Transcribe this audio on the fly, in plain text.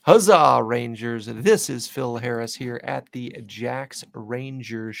Huzzah, Rangers. This is Phil Harris here at the Jax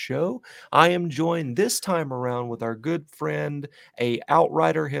Rangers Show. I am joined this time around with our good friend, a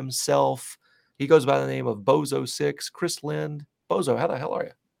outrider himself. He goes by the name of Bozo6, Chris Lind. Bozo, how the hell are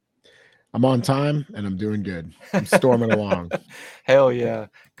you? I'm on time and I'm doing good. I'm storming along. Hell yeah.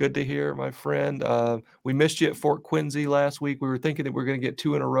 Good to hear, my friend. We missed you at Fort Quincy last week. We were thinking that we were going to get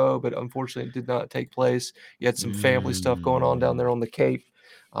 2 in a row, but unfortunately it did not take place. You had some family stuff going on down there on the Cape.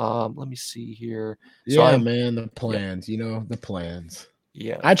 Let me see here. Yeah, man, the plans, the plans.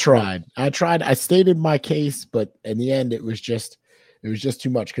 Yeah. I tried. I stated my case, but in the end it was just too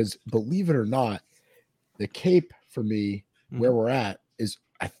much because believe it or not, the Cape for me, where we're at, is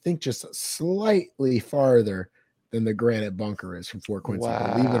I think just slightly farther than the Granite Bunker is from Fort Quincy.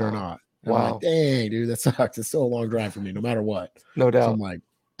 Wow. Believe it or not. And I'm like, dang, dude, that sucks. It's still a long drive for me, no matter what. No doubt. So I'm like,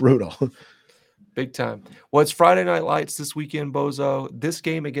 brutal. Big time. Well, it's Friday Night Lights this weekend, Bozo. This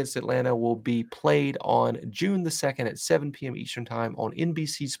game against Atlanta will be played on June the 2nd at 7 p.m. Eastern Time on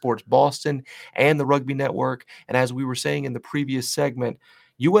NBC Sports Boston and the Rugby Network. And as we were saying in the previous segment,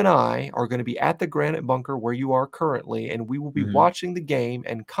 you and I are going to be at the Granite Bunker where you are currently, and we will be watching the game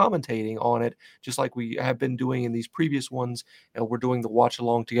and commentating on it, just like we have been doing in these previous ones. And we're doing the watch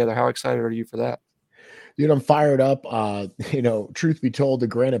along together. How excited are you for that? Dude, I'm fired up. Truth be told, the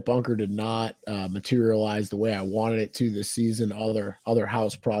Granite Bunker did not materialize the way I wanted it to this season. Other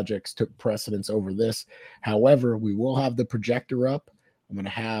house projects took precedence over this. However, we will have the projector up. I'm gonna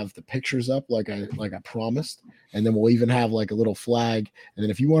have the pictures up like I promised, and then we'll even have like a little flag. And then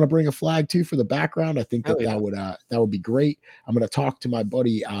if you want to bring a flag too for the background, I think that would be great. I'm gonna talk to my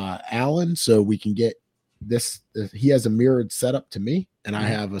buddy Alan so we can get this. He has a mirrored setup to me, and I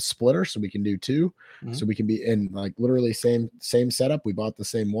have a splitter, so we can do two. So we can be in like literally same setup. We bought the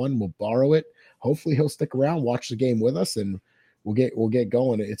same one. We'll borrow it. Hopefully he'll stick around, watch the game with us, and we'll get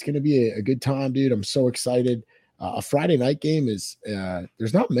going. It's gonna be a good time, dude. I'm so excited. A Friday night game is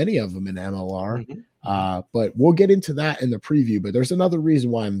there's not many of them in MLR, but we'll get into that in the preview. But there's another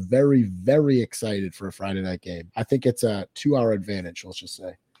reason why I'm very, very excited for a Friday night game. I think it's a 2-hour advantage, let's just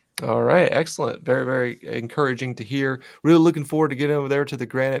say. All right, excellent. Very, very encouraging to hear. Really looking forward to getting over there to the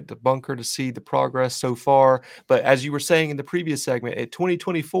Granite Bunker to see the progress so far. But as you were saying in the previous segment,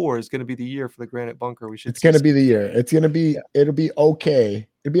 2024 is going to be the year for the Granite Bunker. It's going to be the year. It's going to be. It'll be okay.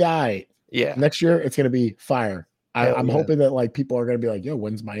 It'll be all right. Yeah. Next year, it's going to be fire. I'm hoping that like people are going to be like, yo,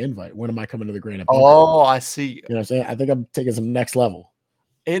 when's my invite? When am I coming to the Granite Bunker? Oh, I see. You know what I'm saying? I think I'm taking some next level.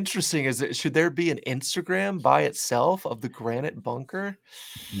 Interesting. Should there be an Instagram by itself of the Granite Bunker?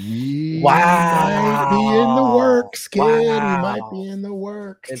 We might be in the works, kid. Wow. We might be in the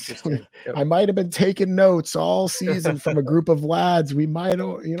works. Interesting. Yep. I might have been taking notes all season from a group of lads. We might, I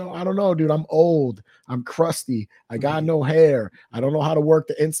don't know, dude. I'm old. I'm crusty. I got no hair. I don't know how to work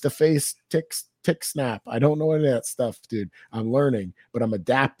the Instaface tick snap. I don't know any of that stuff, dude. I'm learning, but I'm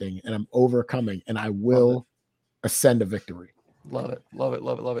adapting and I'm overcoming, and I will ascend to victory. Love it. Love it.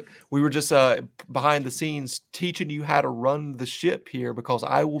 Love it. Love it. We were just behind the scenes teaching you how to run the ship here because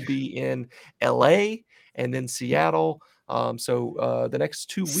I will be in LA and then Seattle. So the next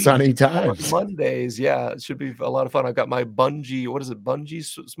 2 weeks, sunny times, Mondays. Yeah, it should be a lot of fun. I've got my bungee. What is it? Bungee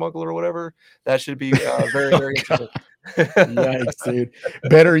smuggler or whatever. That should be very, very interesting. Yikes, dude.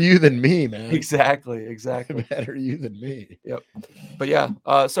 Better you than me, man. Exactly. Better you than me. Yep. But yeah,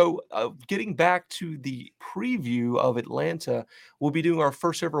 so getting back to the preview of Atlanta, we'll be doing our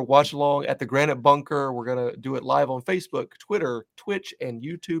first ever watch along at the Granite Bunker. We're going to do it live on Facebook, Twitter, Twitch, and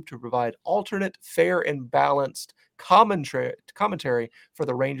YouTube to provide alternate, fair, and balanced commentary for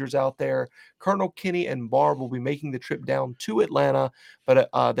the Rangers out there. Colonel Kenny and Barb will be making the trip down to Atlanta,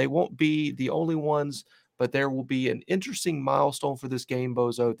 but they won't be the only ones. But there will be an interesting milestone for this game,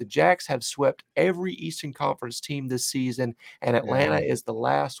 Bozo. The Jacks have swept every Eastern Conference team this season, and Atlanta is the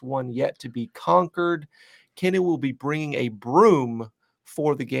last one yet to be conquered. Kenny will be bringing a broom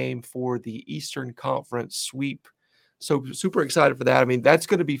for the game for the Eastern Conference sweep. So super excited for that. I mean, that's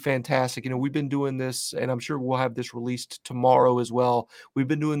going to be fantastic. We've been doing this, and I'm sure we'll have this released tomorrow as well. We've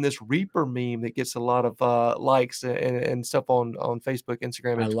been doing this Reaper meme that gets a lot of likes and stuff on Facebook,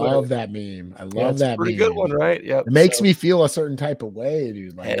 Instagram, and Twitter. Love that meme. I love that pretty good one, right? Yeah. It makes me feel a certain type of way,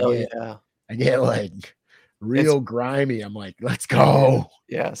 dude. Like, I get like real grimy. I'm like, let's go.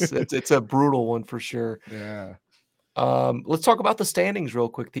 Yes, it's a brutal one for sure. Yeah. Let's talk about the standings real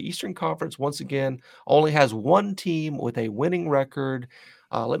quick. The Eastern Conference, once again, only has one team with a winning record.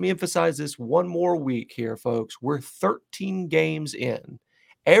 Let me emphasize this one more week here, folks. We're 13 games in.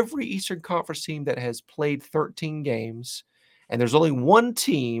 Every Eastern Conference team that has played 13 games, and there's only one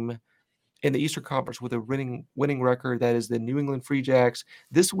team in the Eastern Conference with a winning record. That is the New England Free Jacks.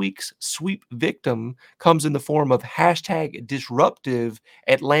 This week's sweep victim comes in the form of #disruptive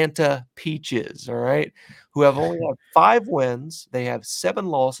Atlanta Peaches, all right, who have only had 5 wins. They have 7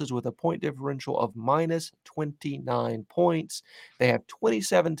 losses with a point differential of minus 29 points. They have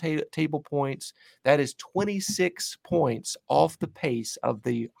 27 table points. That is 26 points off the pace of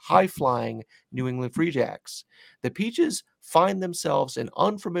the high-flying New England Free Jacks. The Peaches find themselves in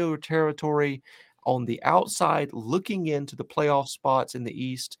unfamiliar territory on the outside, looking into the playoff spots in the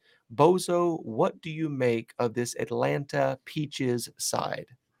East. Bozo, what do you make of this Atlanta Peaches side?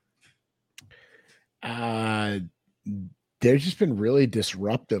 They've just been really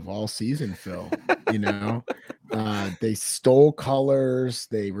disruptive all season, Phil. You know, they stole colors,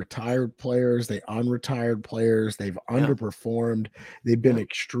 they retired players, they unretired players, they've underperformed, they've been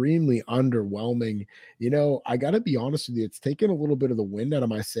extremely underwhelming. You know, I got to be honest with you, it's taken a little bit of the wind out of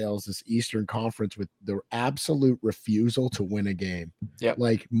my sails this Eastern Conference with the absolute refusal to win a game.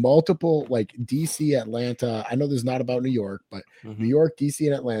 Like multiple, like DC, Atlanta. I know this is not about New York, but New York, DC,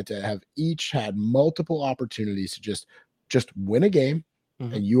 and Atlanta have each had multiple opportunities to just win a game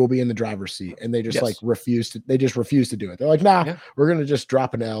and you will be in the driver's seat. And they just like refuse to do it. They're like, nah, we're going to just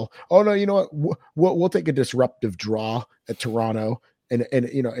drop an L. Oh no, you know what? We'll take a disruptive draw at Toronto and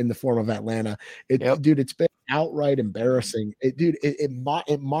you know, in the form of Atlanta. Dude, it's been outright embarrassing.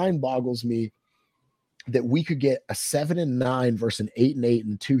 It mind boggles me that we could get a 7-9 versus an 8-8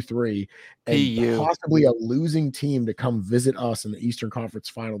 and 2-3 and possibly a losing team to come visit us in the Eastern Conference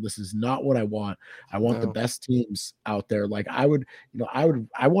final. This is not what I want. I want the best teams out there. Like I want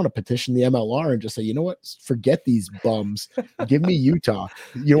to petition the MLR and just say, you know what, forget these bums. Give me Utah.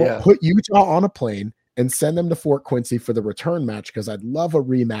 You know what, put Utah on a plane and send them to Fort Quincy for the return match, because I'd love a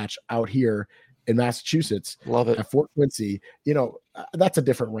rematch out here in Massachusetts. Love it. At Fort Quincy. You know, that's a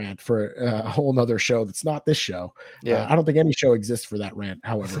different rant for a whole nother show. That's not this show. I don't think any show exists for that rant,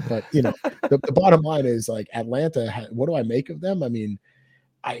 however, but you know, the bottom line is like Atlanta, what do I make of them? I mean,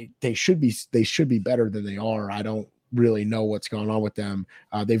 they should be better than they are. I don't really know what's going on with them.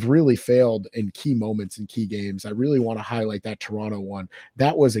 They've really failed in key moments in key games. I really want to highlight that Toronto one.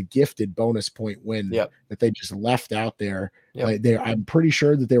 That was a gifted bonus point win that they just left out there. Like I'm pretty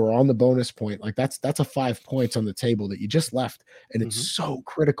sure that they were on the bonus point. Like that's a 5 points on the table that you just left. And it's so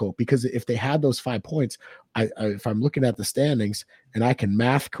critical, because if they had those 5 points, if I'm looking at the standings and I can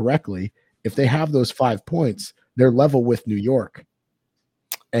math correctly, if they have those 5 points, they're level with New York.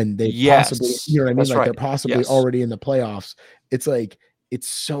 And they possibly, you know what I mean? That's like they're possibly already in the playoffs. It's like, it's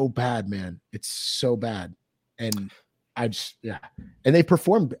so bad, man. It's so bad. And I just, and they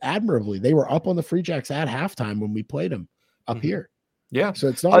performed admirably. They were up on the Free Jacks at halftime when we played them up here. So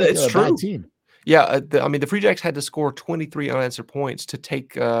it's not like a bad team. I mean, the Free Jacks had to score 23 unanswered points to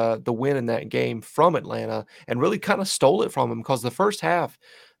take the win in that game from Atlanta, and really kind of stole it from them, because the first half,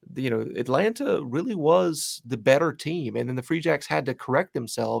 you know, Atlanta really was the better team, and then the Free Jacks had to correct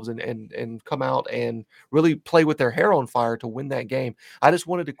themselves and come out and really play with their hair on fire to win that game. I just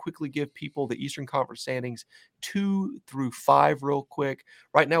wanted to quickly give people the Eastern Conference standings 2 through 5 real quick.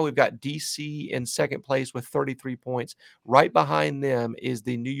 Right now we've got DC in second place with 33 points. Right behind them is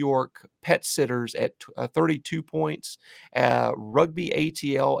the New York Pet Sitters at 32 points. Rugby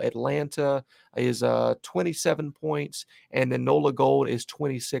ATL Atlanta is 27 points, and then NOLA Gold is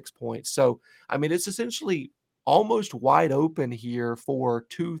 26 points. So, I mean, it's essentially almost wide open here for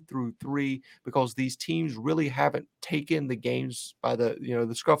 2 through 3, because these teams really haven't taken the games by the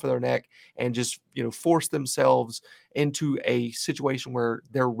scruff of their neck and just, forced themselves into a situation where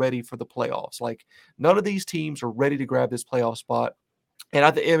they're ready for the playoffs. Like, none of these teams are ready to grab this playoff spot. And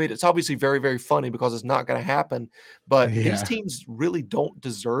I mean, it's obviously very, very funny because it's not going to happen, but these teams really don't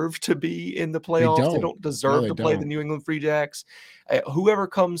deserve to be in the playoffs. They don't deserve to play the New England Free Jacks. Whoever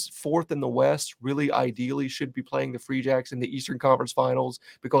comes fourth in the West really ideally should be playing the Free Jacks in the Eastern Conference Finals,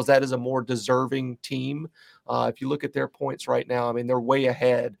 because that is a more deserving team. If you look at their points right now, I mean, they're way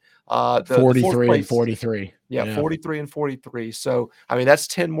ahead. 43 and 43. Yeah, 43 and 43. So, I mean, that's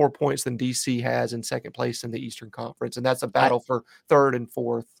 10 more points than DC has in second place in the Eastern Conference. And that's a battle for third and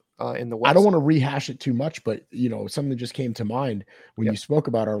fourth in the West. I don't want to rehash it too much, but, something just came to mind when you spoke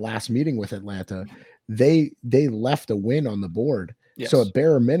about our last meeting with Atlanta. They left a win on the board. So at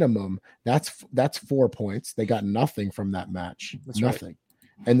bare minimum, that's 4 points. They got nothing from that match. Nothing. Right.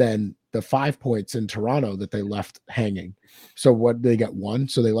 And then the 5 points in Toronto that they left hanging. So what, they got 1,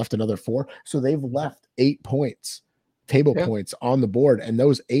 so they left another 4. So they've left 8 points, table points on the board. And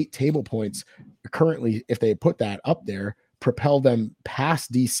those 8 table points currently, if they put that up there, propel them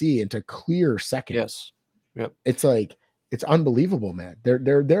past DC into clear second. Yes. Yep. It's like, It's unbelievable, man.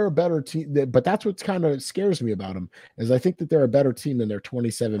 They're a better team, but that's what kind of scares me about them is I think that they're a better team than their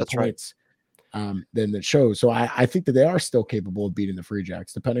 27 That's right. points than that shows. So I think that they are still capable of beating the Free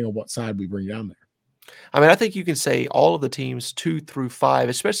Jacks, depending on what side we bring down there. I mean, I think you can say all of the teams 2 through 5,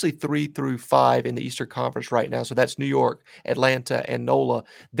 especially 3 through 5 in the Eastern Conference right now. So that's New York, Atlanta, and NOLA.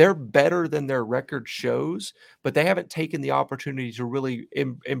 They're better than their record shows, but they haven't taken the opportunity to really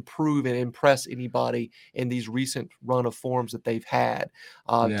improve and impress anybody in these recent run of forms that they've had.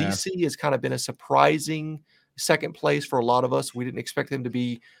 Yeah. DC has kind of been a surprising second place for a lot of us. We didn't expect them to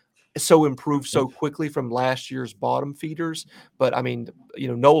be so improved so quickly from last year's bottom feeders. But I mean,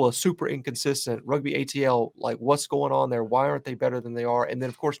 NOLA super inconsistent. Rugby ATL, like what's going on there? Why aren't they better than they are? And then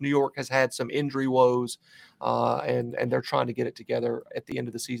of course New York has had some injury woes, and they're trying to get it together at the end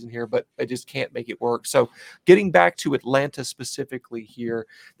of the season here, but they just can't make it work. So getting back to Atlanta specifically here,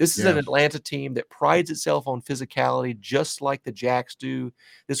 this is an Atlanta team that prides itself on physicality, just like the Jacks do.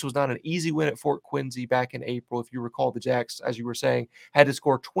 This was not an easy win at Fort Quincy back in April. If you recall, the Jacks, as you were saying, had to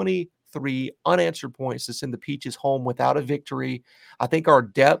score 23 unanswered points to send the Peaches home without a victory. I think our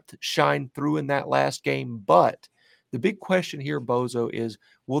depth shined through in that last game, but the big question here, Bozo, is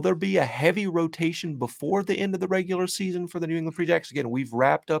will there be a heavy rotation before the end of the regular season for the New England Free Jacks? Again, we've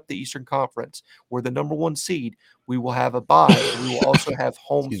wrapped up the Eastern Conference. We're the number 1 seed. We will have a bye. We will also have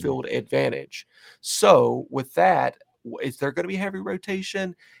home field advantage. So with that, is there going to be heavy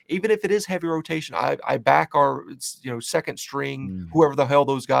rotation? Even if it is heavy rotation, I back our second string, whoever the hell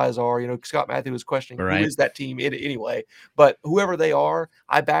those guys are. Scott Matthew was questioning who is that team anyway, but whoever they are,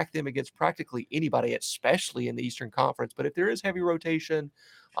 I back them against practically anybody, especially in the Eastern Conference. But if there is heavy rotation,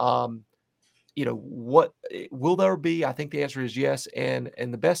 what will there be? I think the answer is yes, and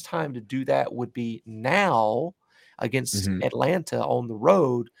the best time to do that would be now against Atlanta on the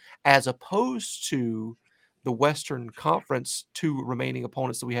road, as opposed to the Western Conference 2 remaining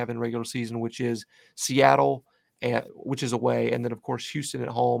opponents that we have in regular season, which is Seattle, which is away, and then of course Houston at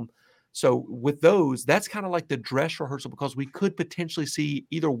home. So with those, that's kind of like the dress rehearsal, because we could potentially see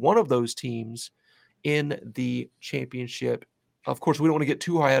either one of those teams in the championship. Of course, we don't want to get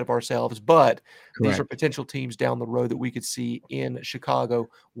too high out of ourselves, but these are potential teams down the road that we could see in Chicago.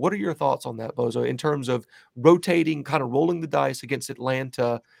 What are your thoughts on that, Bozo, in terms of rotating, kind of rolling the dice against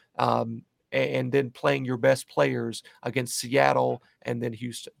Atlanta, and then playing your best players against Seattle and then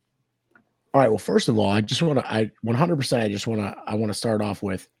Houston? All right. Well, first of all, I 100%, I want to start off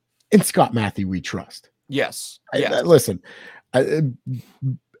with, in Scott Matthew, we trust. Yes. Listen,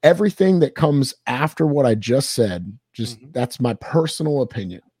 everything that comes after what I just said, that's my personal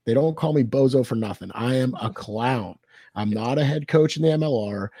opinion. They don't call me Bozo for nothing. I am a clown. I'm not a head coach in the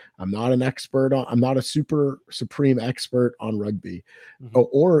MLR. I'm not an expert I'm not a supreme expert on rugby,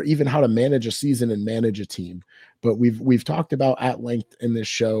 or even how to manage a season and manage a team. But we've talked about at length in this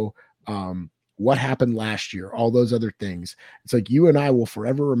show what happened last year, all those other things. It's like you and I will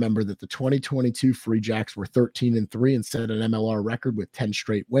forever remember that the 2022 Free Jacks were 13-3 and set an MLR record with 10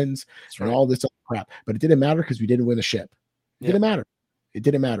 straight wins and all this other crap. But it didn't matter because we didn't win the ship. It didn't matter. It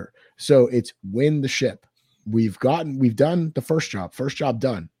didn't matter. So it's win the ship. We've done the first job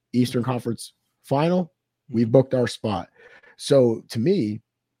done. Eastern Conference final, we've booked our spot. So to me,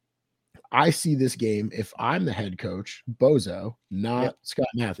 I see this game, if I'm the head coach, Bozo, not Scott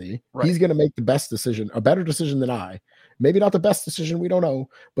Matthew, he's going to make the best decision, a better decision than I. Maybe not the best decision, we don't know,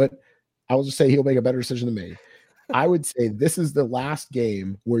 but I will just say he'll make a better decision than me. I would say this is the last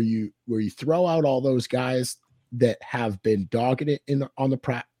game where you throw out all those guys that have been dogging it on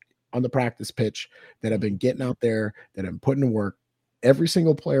the practice pitch, that have been getting out there, that have been putting in work. Every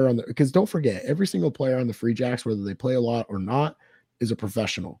single player because don't forget, every single player on the Free Jacks, whether they play a lot or not, is a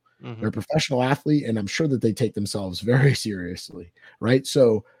professional. They're a professional athlete, and I'm sure that they take themselves very seriously, right?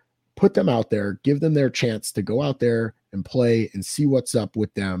 So put them out there, give them their chance to go out there and play and see what's up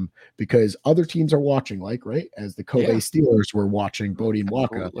with them, because other teams are watching, as the Kobe Steelers were watching Bodie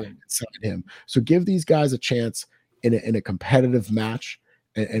Nwaka and sign him. So give these guys a chance in a competitive match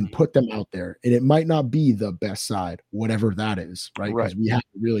and put them out there. And it might not be the best side, whatever that is, right? Because we have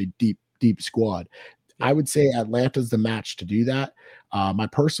a really deep squad. I would say Atlanta's the match to do that. My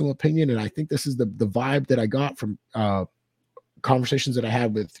personal opinion, and I think this is the vibe that I got from conversations that I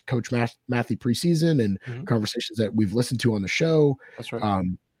had with Coach Matthew preseason and conversations that we've listened to on the show. That's right.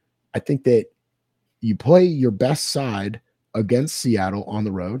 I think that you play your best side against Seattle on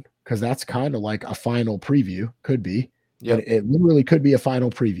the road, because that's kind of like a final preview, could be. It literally could be a final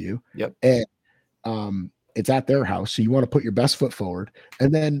preview. And it's at their house, so you want to put your best foot forward.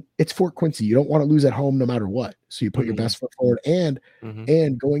 And then it's Fort Quincy. You don't want to lose at home no matter what. So you put your best foot forward. And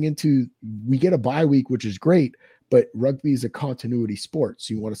going into, we get a bye week, which is great, but rugby is a continuity sport,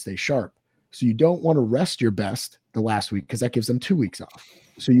 so you want to stay sharp. So you don't want to rest your best the last week because that gives them 2 weeks off.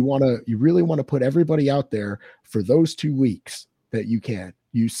 So you really want to put everybody out there for those 2 weeks that you can.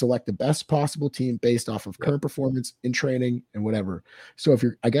 You select the best possible team based off of current performance in training and whatever. So if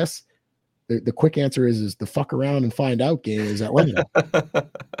you're, I guess the quick answer is the fuck around and find out game is Atlanta,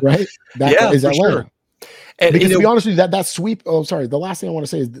 right? That is Atlanta. Sure. And because to be honest with you, that sweep. Oh, sorry. The last thing I want to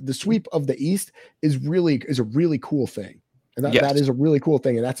say is the sweep of the East is a really cool thing. And that is a really cool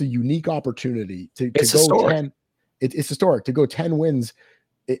thing. And that's a unique opportunity to go historic. 10. It's historic to go 10 wins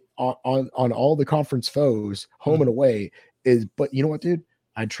on all the conference foes, home and away but you know what, dude?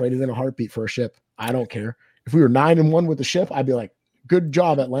 I'd trade it in a heartbeat for a ship. I don't care. If we were 9-1 with the ship, I'd be like, good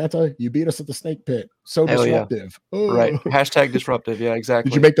job, Atlanta. You beat us at the snake pit. So disruptive. Yeah. Right. Hashtag disruptive. Yeah, exactly.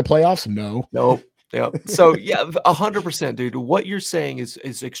 Did you make the playoffs? No. Nope. Yeah. So 100%, dude. What you're saying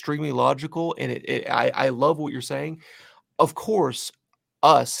is extremely logical, and I love what you're saying. Of course,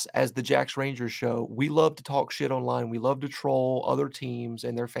 us as the Jacks Rangers show, we love to talk shit online. We love to troll other teams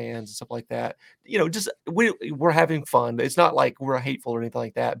and their fans and stuff like that. Just we're having fun. It's not like we're hateful or anything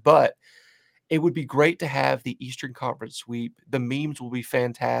like that, but it would be great to have the Eastern Conference sweep. The memes will be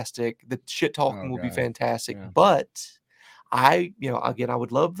fantastic. The shit talking will be fantastic. Yeah. But I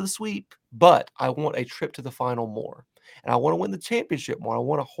would love the sweep, but I want a trip to the final more. And I want to win the championship more. I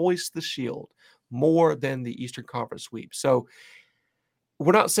want to hoist the shield more than the Eastern Conference sweep. So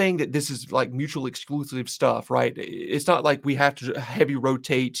we're not saying that this is like mutually exclusive stuff, right? It's not like we have to heavy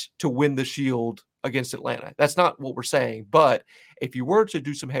rotate to win the shield against Atlanta. That's not what we're saying. But if you were to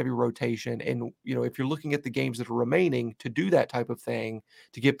do some heavy rotation and, if you're looking at the games that are remaining to do that type of thing,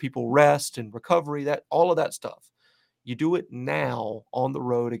 to give people rest and recovery, that all of that stuff, you do it now on the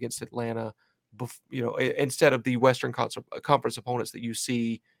road against Atlanta, instead of the Western Conference opponents that you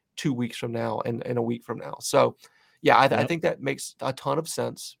see 2 weeks from now and a week from now. So, yeah, I think that makes a ton of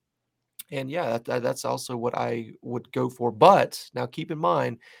sense. And yeah, that's also what I would go for. But now keep in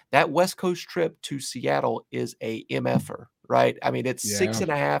mind that West Coast trip to Seattle is a MFer, right? I mean, it's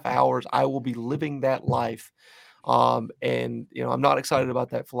 6.5 hours. I will be living that life. And I'm not excited about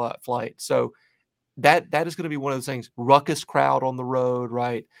that flight. So that is going to be one of those things. Ruckus crowd on the road,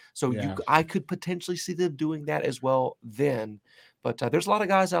 right? So I could potentially see them doing that as well then. But there's a lot of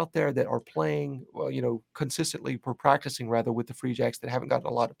guys out there that are playing, consistently, practicing rather with the Free Jacks that haven't gotten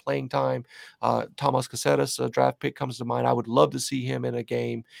a lot of playing time. Thomas Caceres, a draft pick, comes to mind. I would love to see him in a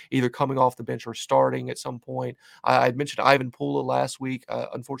game, either coming off the bench or starting at some point. I mentioned Ivan Pula last week.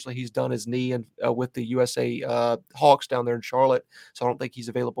 Unfortunately, he's done his knee with the USA Hawks down there in Charlotte, so I don't think he's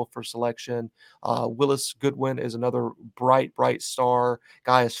available for selection. Willis Goodwin is another bright star.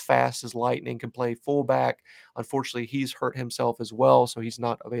 Guy as fast as lightning, can play fullback. Unfortunately, he's hurt himself as well, so he's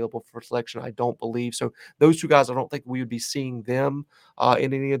not available for selection, I don't believe. So those two guys, I don't think we would be seeing them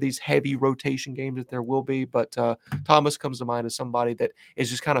in any of these heavy rotation games that there will be. But Thomas comes to mind as somebody that is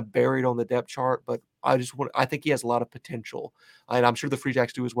just kind of buried on the depth chart, but I think he has a lot of potential, and I'm sure the Free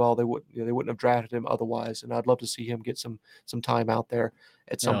Jacks do as well. They wouldn't have drafted him otherwise, and I'd love to see him get some time out there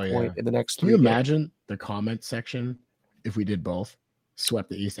at some point in the next. Can you imagine the comment section if we did both? Swept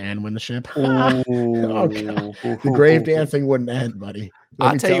the East and win the ship. The grave dancing wouldn't end, buddy.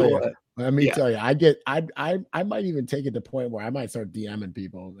 Let me tell you what. Let me tell you, I might even take it to the point where I might start DMing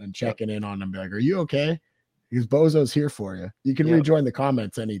people and checking in on them, be like, "Are you okay?" Because Bozo's here for you. You can rejoin the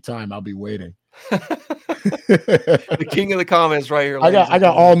comments anytime. I'll be waiting. The king of the comments right here. I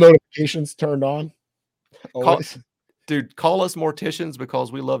got all notifications turned on. Call us morticians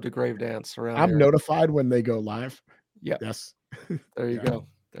because we love to grave dance around here. I'm notified when they go live. Yeah. Yes. There you go.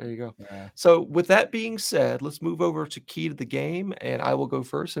 There you go. Yeah. So with that being said, let's move over to key to the game, and I will go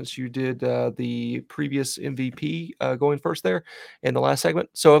first since you did the previous MVP going first there in the last segment.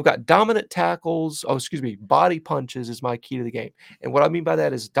 So I've got dominant tackles. Body punches is my key to the game. And what I mean by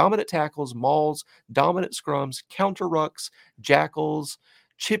that is dominant tackles, mauls, dominant scrums, counter rucks, jackals,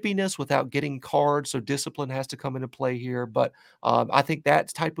 chippiness without getting cards, so discipline has to come into play here. But I think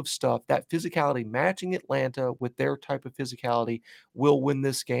that type of stuff, that physicality, matching Atlanta with their type of physicality will win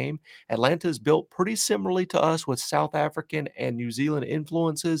this game. Atlanta is built pretty similarly to us with South African and New Zealand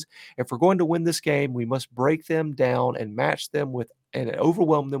influences. If we're going to win this game, we must break them down and match them with and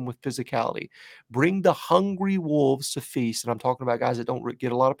overwhelm them with physicality. Bring the hungry wolves to feast. And I'm talking about guys that don't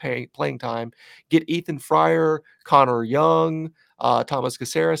get a lot of playing time. Get Ethan Fryer, Connor Young, Thomas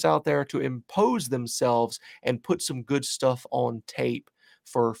Caceres out there to impose themselves and put some good stuff on tape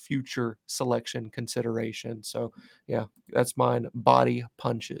for future selection consideration. So, yeah, that's mine. Body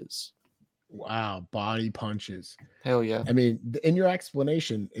punches. Wow, body punches. Hell yeah. I mean, in your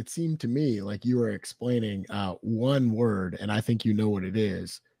explanation, it seemed to me like you were explaining one word, and I think you know what it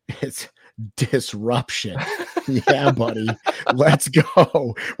is. It's disruption. Yeah, buddy. Let's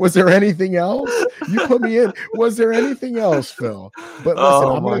go. Was there anything else? You put me in. Was there anything else, Phil? But listen,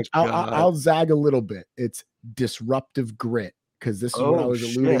 Oh my God. I'll zag a little bit. It's disruptive grit, because this is what I Oh was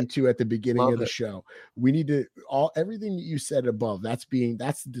alluding shit. to at the beginning Love of the it. show. We need to everything that you said above. That's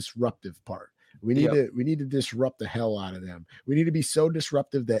the disruptive part. Yep. We need to disrupt the hell out of them. We need to be so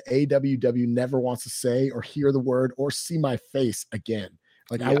disruptive that AWW never wants to say or hear the word or see my face again.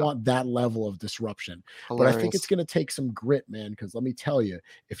 Like, I Yeah. want that level of disruption. But I think it's Hilarious. going to take some grit, man, because let me tell you,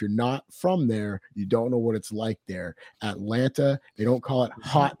 if you're not from there, you don't know what it's like there. Atlanta, they don't call it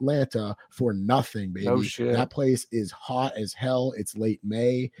Hot Atlanta for nothing, No baby. shit. That place is hot as hell. It's late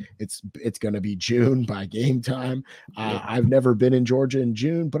May. It's going to be June by game time. Yep. I've never been in Georgia in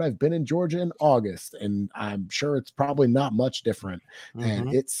June, but I've been in Georgia in August, and I'm sure it's probably not much different. And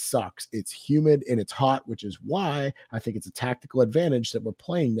Mhm. it sucks. It's humid and it's hot, which is why I think it's a tactical advantage that we're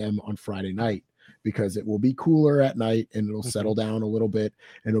playing them on Friday night, because it will be cooler at night and it'll settle down a little bit,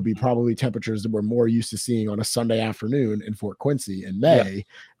 and it'll be probably temperatures that we're more used to seeing on a Sunday afternoon in Fort Quincy in May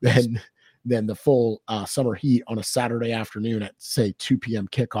than the full summer heat on a Saturday afternoon at, say, 2 p.m.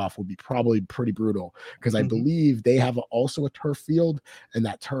 kickoff will be probably pretty brutal, because I believe they have also a turf field, and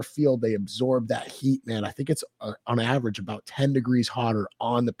that turf field, they absorb that heat, man. I think it's on average about 10 degrees hotter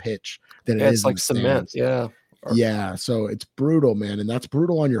on the pitch than it Yeah, is it's in like the cement. stands. Yeah. Yeah, so it's brutal, man, and that's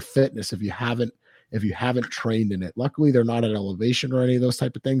brutal on your fitness if you haven't trained in it. Luckily, they're not at elevation or any of those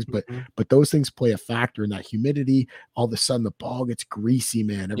type of things, but Mhm. those things play a factor in that humidity. All of a sudden, the ball gets greasy,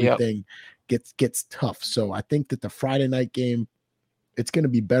 man. Yep. Everything gets tough. So I think that the Friday night game, it's going to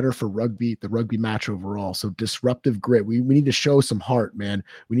be better for rugby, the rugby match overall. So disruptive grit. We need to show some heart, man.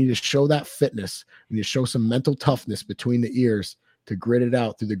 We need to show that fitness. We need to show some mental toughness between the ears to grit it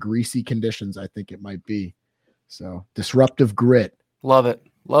out through the greasy conditions, I think it might be. So disruptive grit. Love it.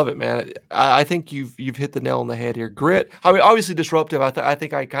 Love it, man. I think you've hit the nail on the head here. Grit. I mean, obviously disruptive. I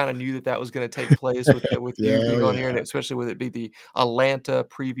think I kind of knew that was going to take place with Yeah, you being on here, and yeah. especially with it be the Atlanta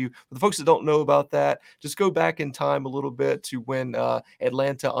preview. For the folks that don't know about that, just go back in time a little bit to when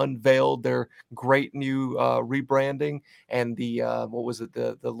Atlanta unveiled their great new rebranding, and the what was it,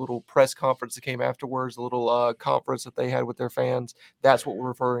 the little press conference that came afterwards, the little conference that they had with their fans. That's what we're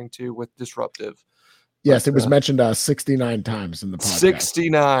referring to with disruptive. But Yes, it was mentioned 69 times in the podcast.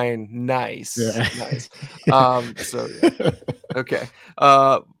 69. Nice. Yeah. Nice. So yeah. Okay.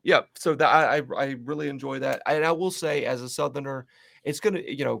 Yeah. So that I really enjoy that. And I will say, as a Southerner, it's gonna,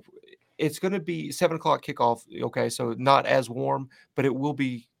 it's gonna be 7 o'clock kickoff. Okay, so not as warm, but it will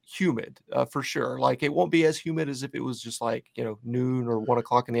be humid for sure. Like, it won't be as humid as if it was just like, noon or 1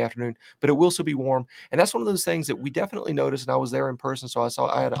 o'clock in the afternoon, but it will still be warm. And that's one of those things that we definitely noticed. And I was there in person, so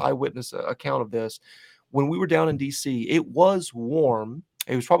I had an eyewitness account of this. When we were down in DC, it was warm.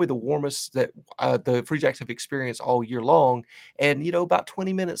 It was probably the warmest that the Free Jacks have experienced all year long. And, about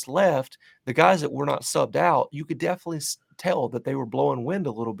 20 minutes left, the guys that were not subbed out, you could definitely tell that they were blowing wind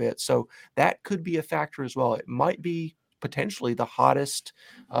a little bit. So that could be a factor as well. It might be potentially the hottest.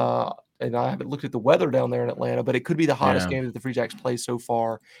 And I haven't looked at the weather down there in Atlanta, but it could be the hottest Yeah. game that the Free Jacks play so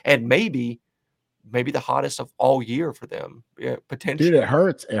far, and maybe the hottest of all year for them, potentially. Dude, it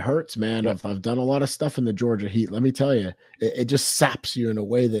hurts. It hurts, man. Yep. I've done a lot of stuff in the Georgia heat. Let me tell you, it just saps you in a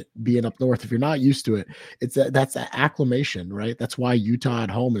way that being up north, if you're not used to it, that's that acclimation, right? That's why Utah at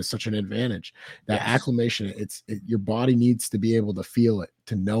home is such an advantage. That Yes. acclimation, your body needs to be able to feel it,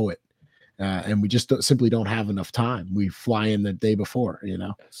 to know it. And we just simply don't have enough time. We fly in the day before,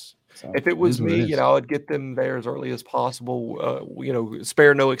 Yes. So If it it was is what it me, is. I'd get them there as early as possible,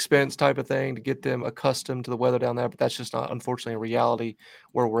 spare no expense type of thing to get them accustomed to the weather down there, but that's just not, unfortunately, a reality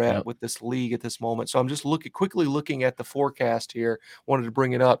where we're at Yep. with this league at this moment. So I'm just quickly looking at the forecast here, wanted to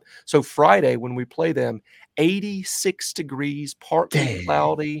bring it up. So Friday, when we play them, 86 degrees, partly Dang.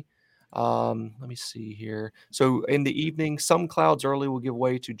 cloudy. Let me see here. So in the evening, some clouds early will give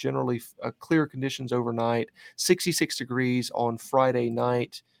way to generally clear conditions overnight. 66 degrees on Friday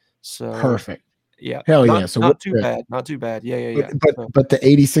night. So Perfect. yeah, Hell not yeah. So we're not too good. bad, not too bad. Yeah, yeah, But yeah. but So but the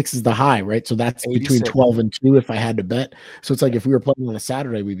 86 is the high, right? So that's between 86. 12 and 2 if I had to bet. So it's like Yeah. if we were playing on a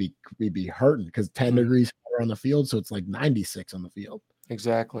Saturday, we'd be hurting because 10 Mhm. degrees hotter on the field, so it's like 96 on the field.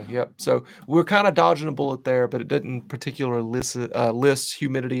 Exactly. Yep. So we're kind of dodging a bullet there, but it didn't particularly list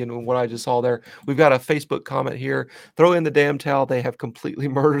humidity and what I just saw there. We've got a Facebook comment here. Throw in the damn towel. They have completely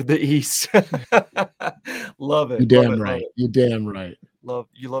murdered the East. Love You it. Love damn it. Love right. it. You damn right. Love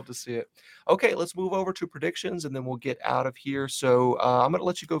to see it. Okay, let's move over to predictions and then we'll get out of here. So I'm gonna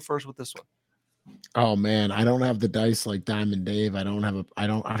let you go first with this one. Oh man, I don't have the dice like Diamond Dave. I don't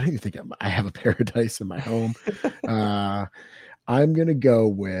even think I have a pair of dice in my home. Uh, I'm gonna go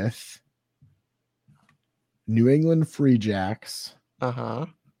with New England Free Jacks Uh-huh.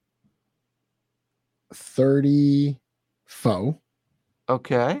 30 foe.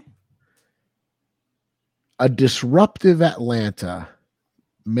 Okay. A disruptive Atlanta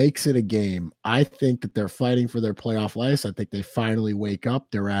makes it a game. I think that they're fighting for their playoff life. I think they finally wake up.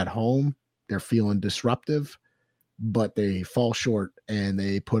 They're at home. They're feeling disruptive, but they fall short and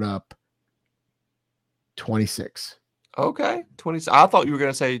they put up 26. Okay. 20. I thought you were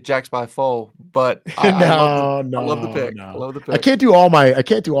gonna say Jacks by full, but I love the No, I love the no, pick. I no. love the I pick. can't do all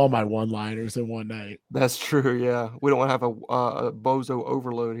my one-liners in one night. That's true. Yeah. We don't want to have a bozo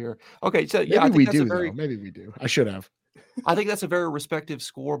overload here. Okay. So yeah, I Maybe think we that's a do though. very Maybe we do. I should have. I think that's a very respective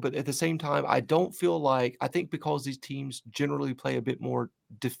score, but at the same time, I don't feel like I think because these teams generally play a bit more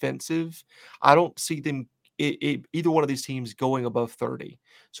defensive, I don't see them either one of these teams going above 30.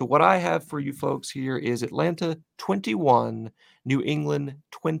 So what I have for you folks here is Atlanta 21, New England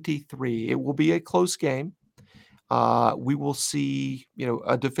 23. It will be a close game. We will see,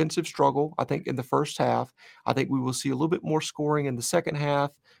 a defensive struggle, I think, in the first half. I think we will see a little bit more scoring in the second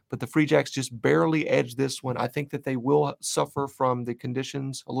half, but the Free Jacks just barely edge this one. I think that they will suffer from the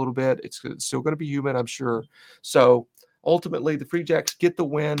conditions a little bit. It's still going to be humid, I'm sure. So ultimately, the Free Jacks get the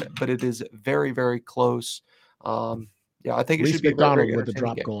win, but it is very, very close. Yeah, I think it should Reese be a very, McDonald very with the entertaining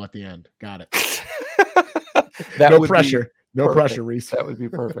drop game. goal at the end. Got it. That No would be pressure. No perfect. pressure, Reese. That would be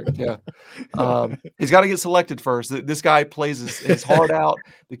perfect. Yeah. He's got to get selected first. This guy plays his heart out.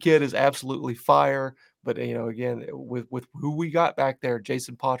 The kid is absolutely fire. But again, with who we got back there,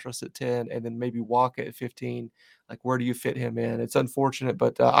 Jason Patras at 10, and then maybe Waka at 15. Like, where do you fit him in? It's unfortunate,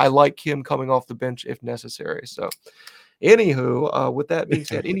 but I like him coming off the bench if necessary. So, anywho, with that being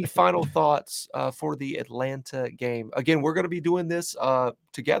said, any final thoughts for the Atlanta game? Again, we're going to be doing this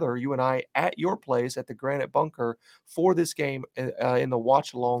together, you and I, at your place at the Granite Bunker for this game in the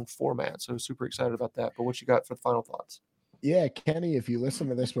watch along format. So super excited about that. But what you got for the final thoughts? Yeah, Kenny, if you listen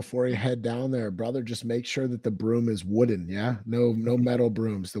to this before you head down there, brother, just make sure that the broom is wooden. Yeah. No metal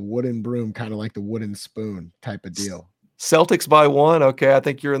brooms. The wooden broom, kind of like the wooden spoon type of deal. Celtics by 1. Okay, I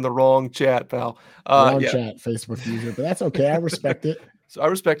think you're in the wrong chat, pal. Wrong Yeah. chat, Facebook user, but that's okay. I respect it. So I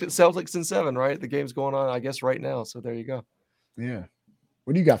respect it. Celtics in 7, right? The game's going on, I guess, right now. So there you go. Yeah.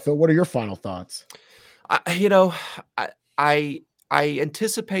 What do you got, Phil? What are your final thoughts? I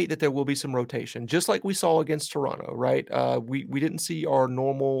anticipate that there will be some rotation, just like we saw against Toronto, right? We didn't see our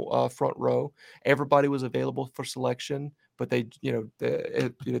normal front row. Everybody was available for selection, but they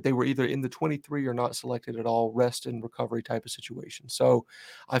were either in the 23 or not selected at all, rest and recovery type of situation. So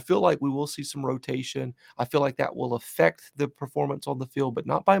I feel like we will see some rotation. I feel like that will affect the performance on the field, but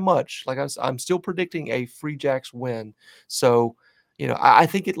not by much. Like I'm still predicting a Free Jacks win. So I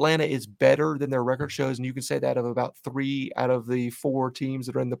think Atlanta is better than their record shows, and you can say that of about 3 out of the 4 teams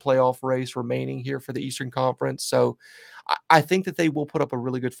that are in the playoff race remaining here for the Eastern Conference. So I think that they will put up a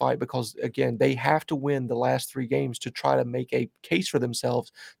really good fight because, again, they have to win the last 3 games to try to make a case for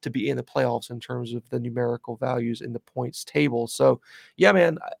themselves to be in the playoffs in terms of the numerical values in the points table. So, yeah,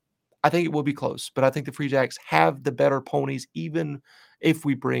 man, I think it will be close, but I think the Free Jacks have the better ponies, even if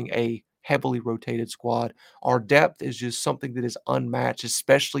we bring a heavily rotated squad. Our depth is just something that is unmatched,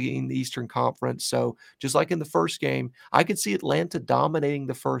 especially in the Eastern Conference. So, just like in the first game, I could see Atlanta dominating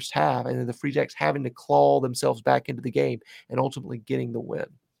the first half and then the Free Jacks having to claw themselves back into the game and ultimately getting the win.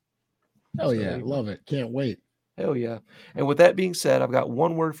 Hell yeah. Love it. Can't wait. Hell yeah. And with that being said, I've got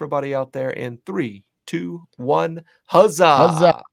one word for everybody out there in 3, 2, 1. Huzzah. Huzzah.